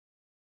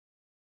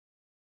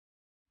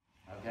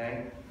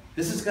okay?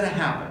 This is going to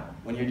happen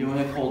when you're doing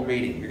a cold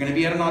reading. You're going to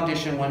be at an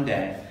audition one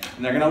day,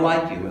 and they're going to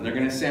like you, and they're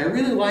going to say, I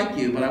really like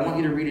you, but I want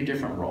you to read a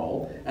different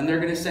role. And they're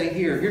going to say,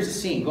 here's a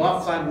scene. Go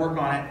outside, work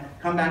on it,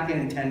 come back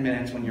in 10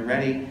 minutes when you're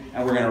ready,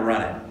 and we're going to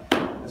run it.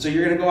 And so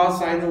you're going to go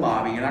outside in the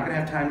lobby. You're not going to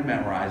have time to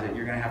memorize it.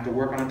 You're going to have to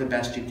work on it the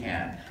best you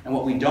can. And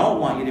what we don't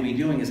want you to be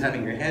doing is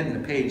having your head in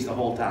the page the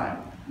whole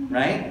time,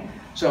 right?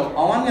 So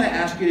all I'm going to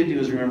ask you to do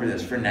is remember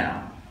this for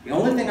now. The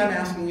only thing I'm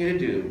asking you to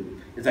do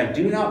is I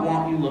do not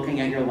want you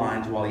looking at your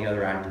lines while the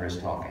other actor is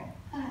talking.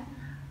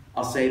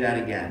 I'll say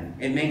that again.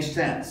 It makes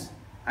sense.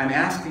 I'm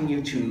asking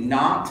you to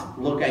not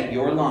look at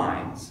your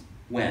lines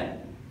when?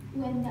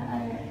 When the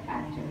other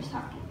actor is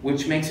talking.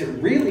 Which makes it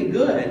really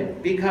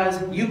good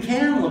because you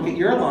can look at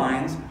your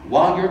lines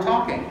while you're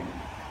talking,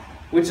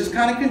 which is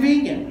kind of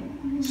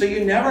convenient. So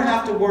you never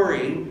have to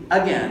worry,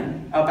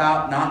 again,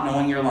 about not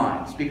knowing your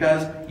lines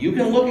because you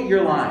can look at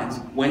your lines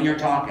when you're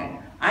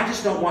talking. I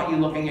just don't want you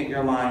looking at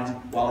your lines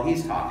while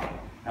he's talking.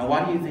 Now,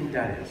 why do you think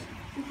that is?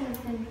 Because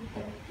then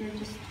you're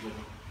just with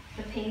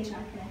the page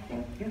not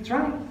connected. That's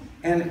right.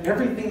 And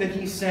everything that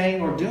he's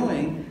saying or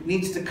doing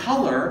needs to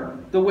color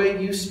the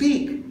way you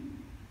speak.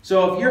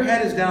 So if your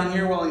head is down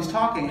here while he's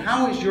talking,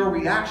 how is your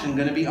reaction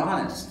going to be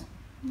honest?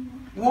 It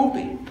won't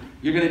be.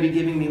 You're going to be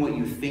giving me what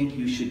you think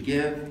you should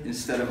give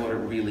instead of what it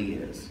really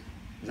is.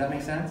 Does that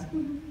make sense?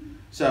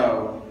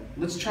 So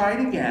let's try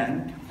it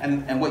again.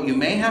 And what you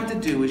may have to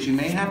do is you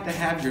may have to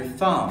have your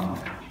thumb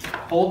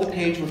hold the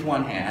page with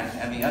one hand,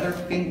 and the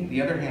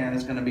other hand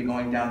is going to be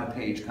going down the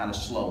page kind of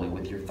slowly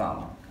with your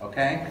thumb.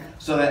 Okay?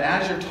 So that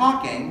as you're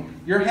talking,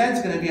 your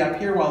head's going to be up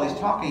here while he's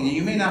talking, and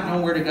you may not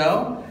know where to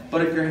go,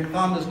 but if your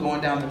thumb is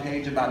going down the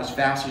page about as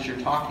fast as you're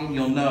talking,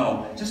 you'll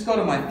know. Just go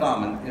to my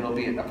thumb, and it'll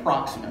be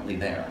approximately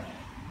there.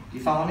 Do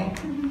you follow me?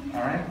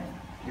 All right?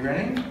 You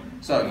ready?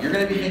 So you're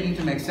going to be thinking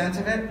to make sense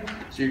of it,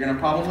 so you're going to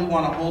probably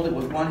want to hold it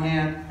with one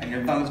hand, and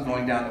your thumb is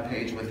going down the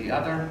page with the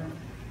other.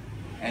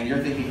 And you're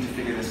thinking to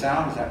figure this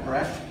out, is that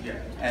correct? Yeah.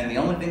 And the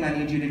only thing I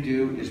need you to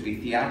do is be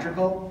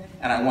theatrical,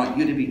 and I want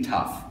you to be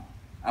tough.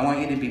 I want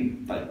you to be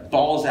like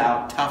balls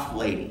out, tough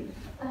lady.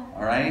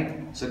 All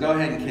right? So go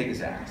ahead and kick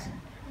his ass.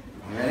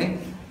 You ready?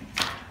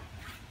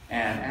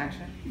 And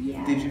action.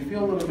 Yeah. Did you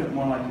feel a little bit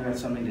more like you had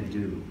something to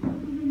do?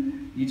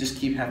 You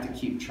just have to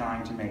keep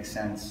trying to make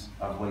sense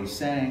of what he's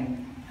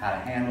saying, how to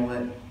handle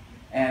it.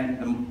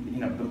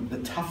 And the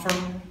tougher,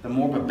 the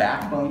more of a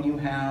backbone you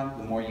have,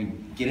 the more you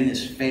get in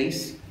his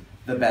face,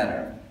 the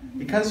better.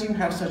 Because you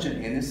have such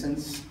an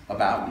innocence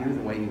about you,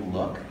 the way you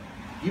look,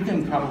 you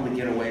can probably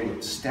get away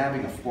with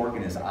stabbing a fork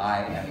in his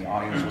eye and the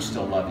audience will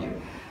still love you,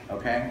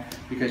 okay?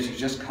 Because you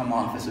just come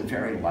off as a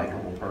very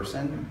likable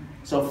person.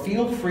 So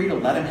feel free to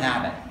let him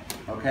have it,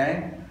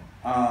 okay?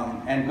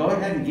 And go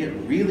ahead and get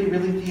really,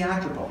 really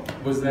theatrical.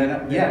 Was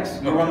that?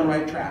 Yes, you're on the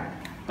right track.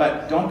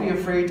 But don't be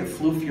afraid to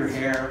floof your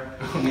hair,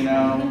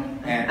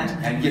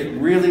 and get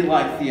really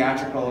like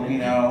theatrical,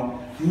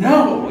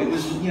 No, it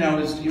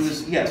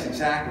was yes,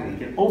 exactly.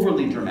 Get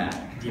overly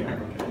dramatic.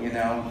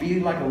 Yeah. Be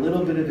like a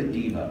little bit of a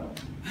diva,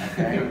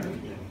 okay?